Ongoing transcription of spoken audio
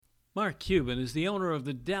Mark Cuban is the owner of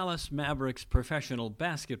the Dallas Mavericks professional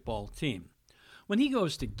basketball team. When he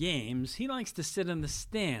goes to games, he likes to sit in the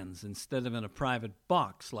stands instead of in a private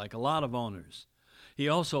box like a lot of owners. He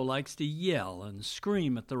also likes to yell and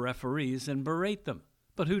scream at the referees and berate them.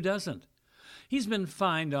 But who doesn't? He's been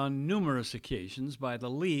fined on numerous occasions by the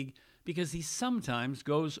league because he sometimes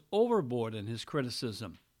goes overboard in his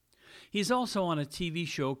criticism. He's also on a TV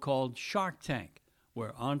show called Shark Tank,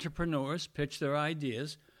 where entrepreneurs pitch their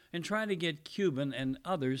ideas and try to get Cuban and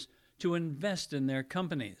others to invest in their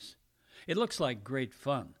companies. It looks like great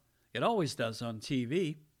fun. It always does on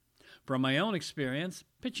TV. From my own experience,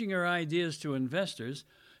 pitching your ideas to investors,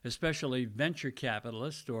 especially venture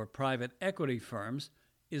capitalists or private equity firms,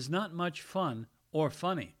 is not much fun or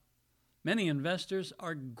funny. Many investors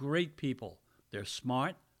are great people. They're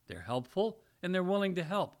smart, they're helpful, and they're willing to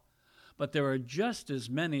help. But there are just as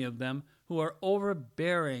many of them who are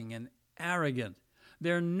overbearing and arrogant.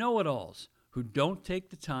 They're know-it-alls who don't take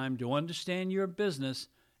the time to understand your business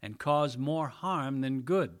and cause more harm than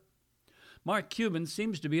good. Mark Cuban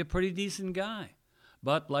seems to be a pretty decent guy,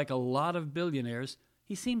 but like a lot of billionaires,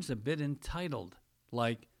 he seems a bit entitled.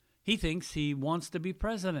 Like, he thinks he wants to be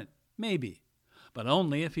president, maybe, but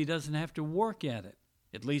only if he doesn't have to work at it.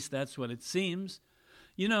 At least that's what it seems.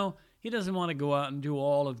 You know, he doesn't want to go out and do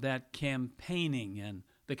all of that campaigning and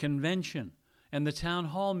the convention and the town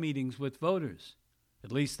hall meetings with voters.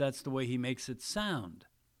 At least that's the way he makes it sound.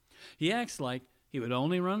 He acts like he would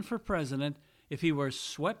only run for president if he were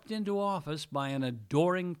swept into office by an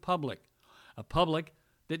adoring public, a public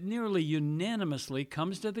that nearly unanimously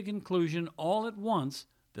comes to the conclusion all at once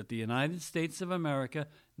that the United States of America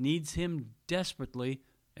needs him desperately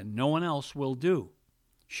and no one else will do.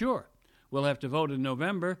 Sure, we'll have to vote in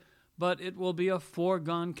November, but it will be a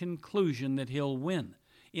foregone conclusion that he'll win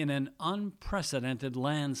in an unprecedented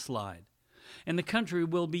landslide. And the country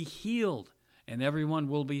will be healed, and everyone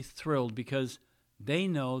will be thrilled because they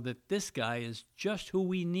know that this guy is just who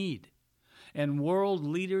we need. And world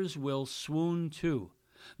leaders will swoon too.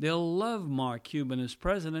 They'll love Mark Cuban as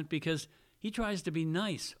president because he tries to be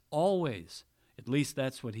nice, always. At least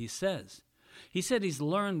that's what he says. He said he's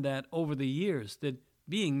learned that over the years, that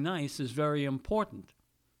being nice is very important.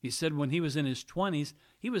 He said when he was in his 20s,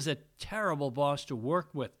 he was a terrible boss to work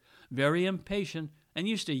with, very impatient, and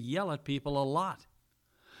used to yell at people a lot.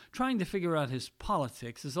 Trying to figure out his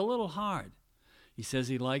politics is a little hard. He says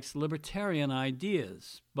he likes libertarian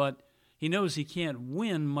ideas, but he knows he can't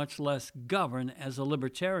win, much less govern, as a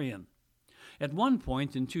libertarian. At one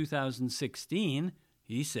point in 2016,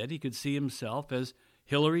 he said he could see himself as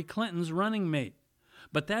Hillary Clinton's running mate.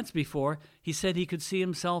 But that's before he said he could see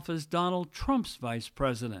himself as Donald Trump's vice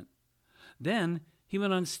president. Then he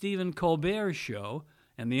went on Stephen Colbert's show,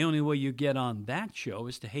 and the only way you get on that show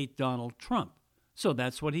is to hate Donald Trump. So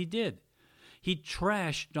that's what he did. He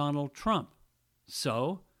trashed Donald Trump.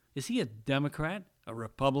 So, is he a Democrat, a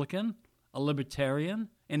Republican, a Libertarian,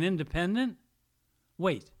 an Independent?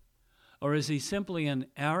 Wait, or is he simply an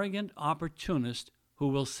arrogant opportunist who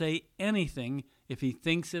will say anything if he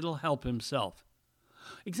thinks it'll help himself?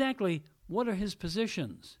 Exactly what are his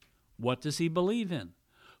positions? What does he believe in?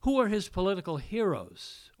 Who are his political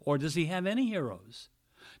heroes? Or does he have any heroes?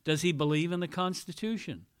 Does he believe in the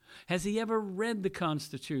Constitution? Has he ever read the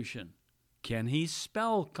Constitution? Can he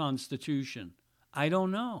spell Constitution? I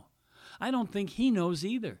don't know. I don't think he knows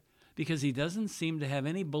either, because he doesn't seem to have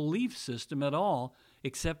any belief system at all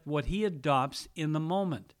except what he adopts in the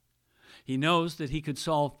moment. He knows that he could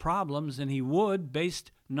solve problems, and he would,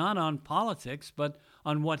 based not on politics, but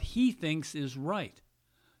on what he thinks is right.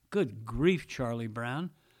 Good grief, Charlie Brown.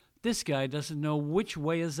 This guy doesn't know which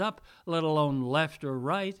way is up, let alone left or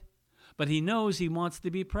right. But he knows he wants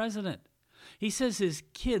to be president. He says his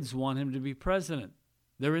kids want him to be president.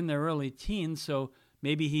 They're in their early teens, so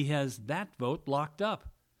maybe he has that vote locked up.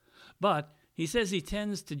 But he says he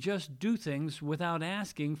tends to just do things without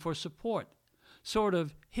asking for support, sort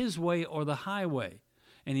of his way or the highway,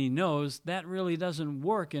 and he knows that really doesn't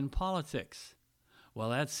work in politics.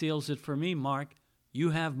 Well, that seals it for me, Mark.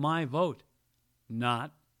 You have my vote.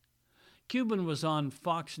 Not. Cuban was on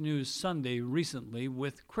Fox News Sunday recently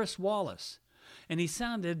with Chris Wallace, and he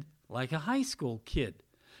sounded like a high school kid.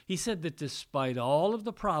 He said that despite all of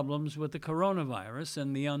the problems with the coronavirus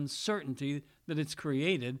and the uncertainty that it's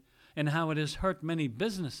created and how it has hurt many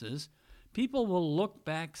businesses, people will look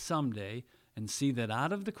back someday and see that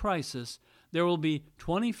out of the crisis, there will be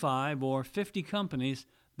 25 or 50 companies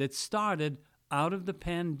that started out of the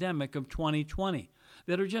pandemic of 2020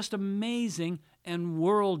 that are just amazing and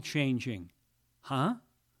world-changing. Huh?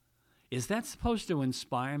 Is that supposed to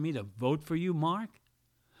inspire me to vote for you, Mark?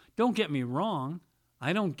 Don't get me wrong.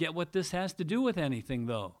 I don't get what this has to do with anything,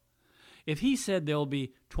 though. If he said there'll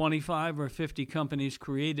be 25 or 50 companies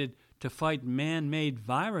created to fight man-made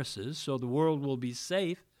viruses so the world will be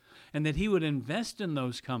safe, and that he would invest in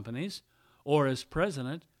those companies, or as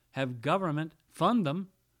president, have government fund them,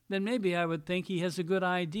 then maybe I would think he has a good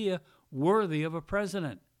idea worthy of a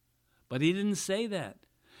president. But he didn't say that.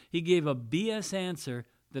 He gave a BS answer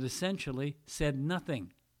that essentially said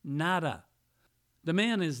nothing. Nada. The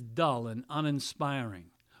man is dull and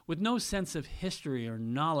uninspiring, with no sense of history or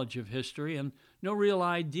knowledge of history, and no real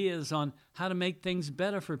ideas on how to make things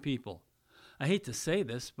better for people. I hate to say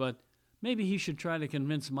this, but maybe he should try to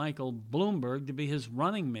convince Michael Bloomberg to be his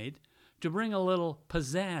running mate to bring a little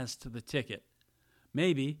pizzazz to the ticket.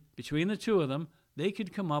 Maybe, between the two of them, they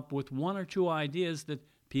could come up with one or two ideas that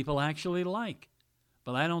people actually like.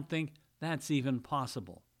 But I don't think that's even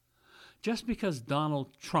possible. Just because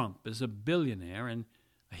Donald Trump is a billionaire and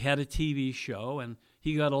he had a TV show and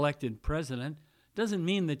he got elected president doesn't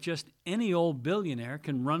mean that just any old billionaire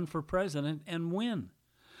can run for president and win.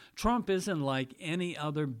 Trump isn't like any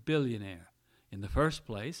other billionaire. In the first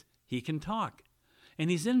place, he can talk, and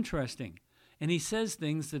he's interesting, and he says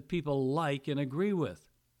things that people like and agree with.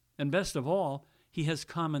 And best of all, he has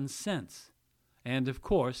common sense. And of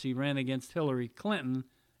course, he ran against Hillary Clinton,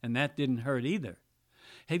 and that didn't hurt either.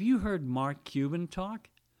 Have you heard Mark Cuban talk?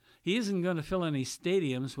 He isn't going to fill any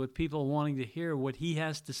stadiums with people wanting to hear what he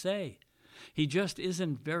has to say. He just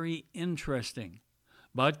isn't very interesting.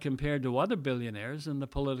 But compared to other billionaires in the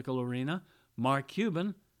political arena, Mark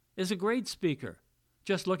Cuban is a great speaker.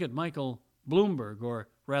 Just look at Michael Bloomberg, or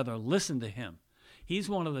rather listen to him. He's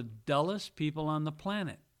one of the dullest people on the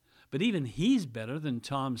planet. But even he's better than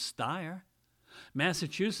Tom Steyer.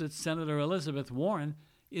 Massachusetts Senator Elizabeth Warren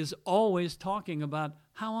is always talking about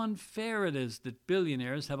how unfair it is that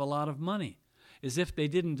billionaires have a lot of money, as if they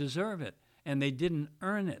didn't deserve it and they didn't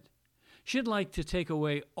earn it. She'd like to take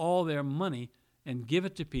away all their money and give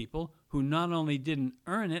it to people who not only didn't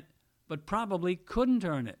earn it, but probably couldn't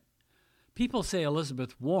earn it. People say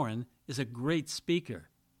Elizabeth Warren is a great speaker.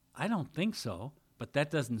 I don't think so, but that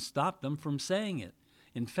doesn't stop them from saying it.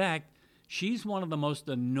 In fact, she's one of the most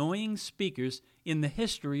annoying speakers in the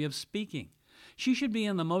history of speaking. She should be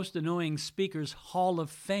in the most annoying speakers Hall of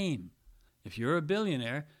Fame. If you're a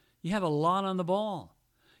billionaire, you have a lot on the ball.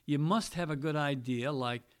 You must have a good idea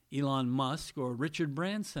like Elon Musk or Richard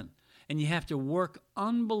Branson, and you have to work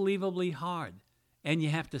unbelievably hard, and you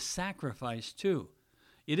have to sacrifice too.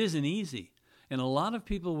 It isn't easy, and a lot of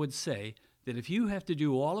people would say that if you have to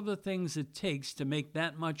do all of the things it takes to make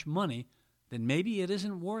that much money, then maybe it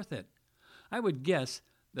isn't worth it. I would guess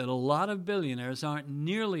that a lot of billionaires aren't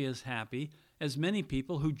nearly as happy as many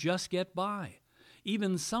people who just get by,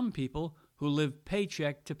 even some people who live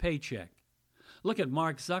paycheck to paycheck. Look at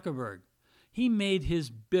Mark Zuckerberg. He made his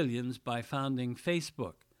billions by founding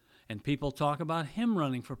Facebook, and people talk about him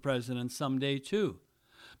running for president someday too.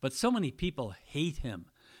 But so many people hate him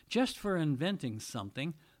just for inventing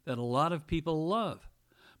something that a lot of people love.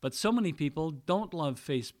 But so many people don't love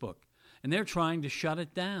Facebook, and they're trying to shut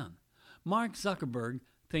it down. Mark Zuckerberg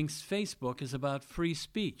thinks Facebook is about free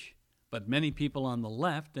speech, but many people on the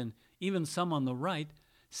left, and even some on the right,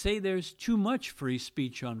 say there's too much free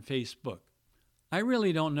speech on Facebook. I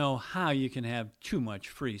really don't know how you can have too much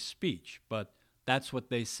free speech, but that's what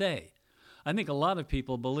they say. I think a lot of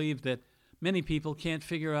people believe that many people can't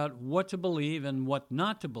figure out what to believe and what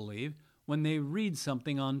not to believe when they read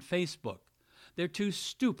something on Facebook. They're too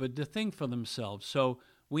stupid to think for themselves, so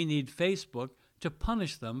we need Facebook to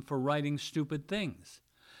punish them for writing stupid things.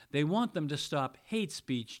 They want them to stop hate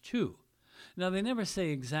speech too. Now, they never say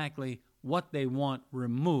exactly what they want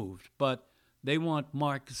removed, but they want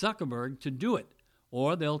Mark Zuckerberg to do it,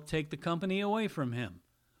 or they'll take the company away from him.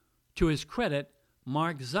 To his credit,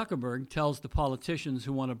 Mark Zuckerberg tells the politicians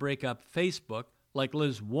who want to break up Facebook, like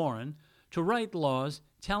Liz Warren, to write laws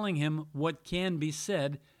telling him what can be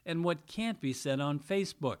said and what can't be said on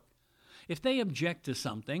Facebook. If they object to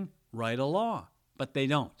something, write a law, but they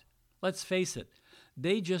don't. Let's face it,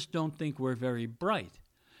 they just don't think we're very bright,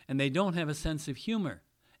 and they don't have a sense of humor,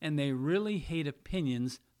 and they really hate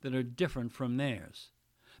opinions that are different from theirs.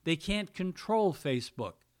 They can't control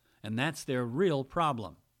Facebook, and that's their real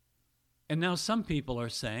problem. And now some people are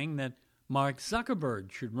saying that Mark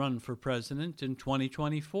Zuckerberg should run for president in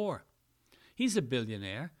 2024. He's a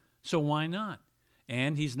billionaire, so why not?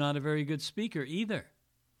 And he's not a very good speaker either.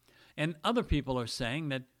 And other people are saying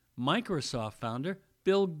that Microsoft founder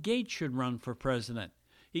Bill Gates should run for president.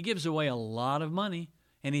 He gives away a lot of money,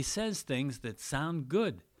 and he says things that sound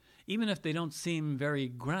good, even if they don't seem very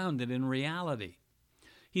grounded in reality.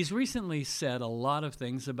 He's recently said a lot of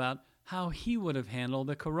things about how he would have handled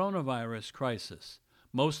the coronavirus crisis,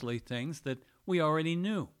 mostly things that we already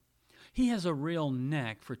knew. He has a real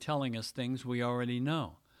knack for telling us things we already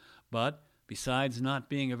know. But besides not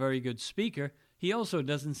being a very good speaker, he also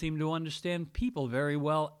doesn't seem to understand people very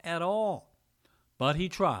well at all. But he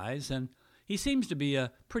tries, and he seems to be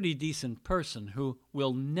a pretty decent person who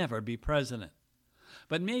will never be president.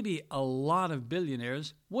 But maybe a lot of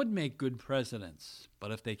billionaires would make good presidents.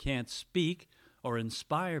 But if they can't speak or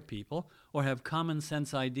inspire people or have common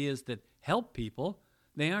sense ideas that help people,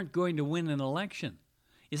 they aren't going to win an election.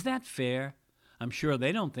 Is that fair? I'm sure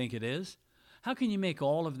they don't think it is. How can you make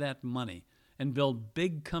all of that money and build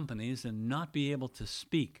big companies and not be able to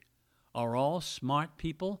speak? Are all smart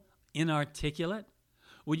people inarticulate?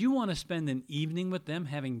 Would you want to spend an evening with them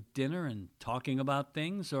having dinner and talking about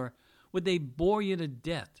things, or would they bore you to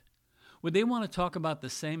death? Would they want to talk about the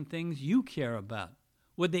same things you care about?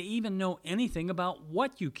 Would they even know anything about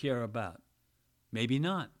what you care about? Maybe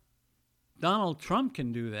not. Donald Trump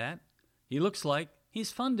can do that. He looks like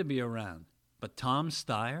he's fun to be around. But Tom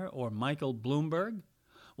Steyer or Michael Bloomberg?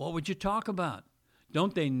 What would you talk about?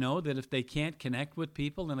 Don't they know that if they can't connect with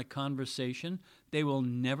people in a conversation, they will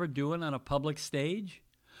never do it on a public stage?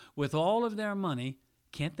 With all of their money,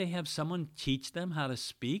 can't they have someone teach them how to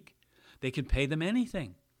speak? They could pay them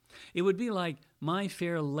anything. It would be like My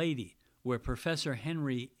Fair Lady, where Professor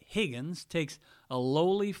Henry Higgins takes a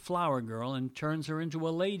lowly flower girl and turns her into a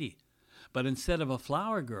lady. But instead of a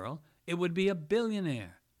flower girl, it would be a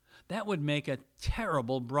billionaire. That would make a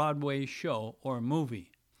terrible Broadway show or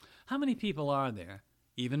movie. How many people are there,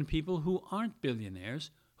 even people who aren't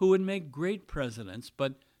billionaires, who would make great presidents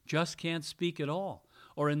but just can't speak at all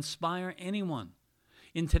or inspire anyone?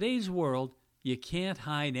 In today's world, you can't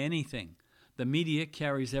hide anything. The media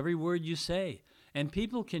carries every word you say, and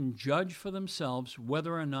people can judge for themselves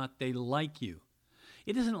whether or not they like you.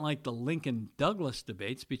 It isn't like the Lincoln-Douglas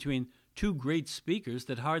debates between two great speakers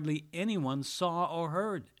that hardly anyone saw or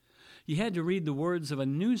heard. You had to read the words of a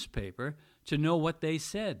newspaper to know what they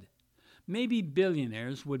said. Maybe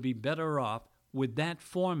billionaires would be better off with that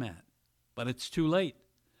format, but it's too late.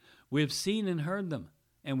 We've seen and heard them,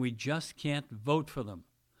 and we just can't vote for them.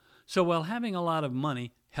 So while having a lot of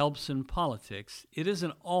money helps in politics, it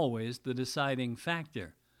isn't always the deciding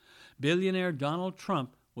factor. Billionaire Donald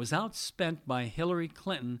Trump was outspent by Hillary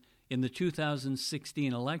Clinton in the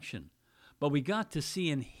 2016 election, but we got to see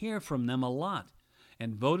and hear from them a lot,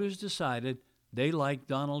 and voters decided they liked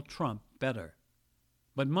Donald Trump better.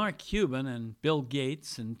 But Mark Cuban and Bill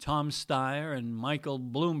Gates and Tom Steyer and Michael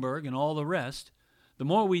Bloomberg and all the rest, the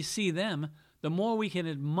more we see them, the more we can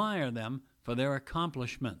admire them for their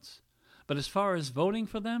accomplishments. But as far as voting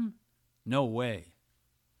for them, no way.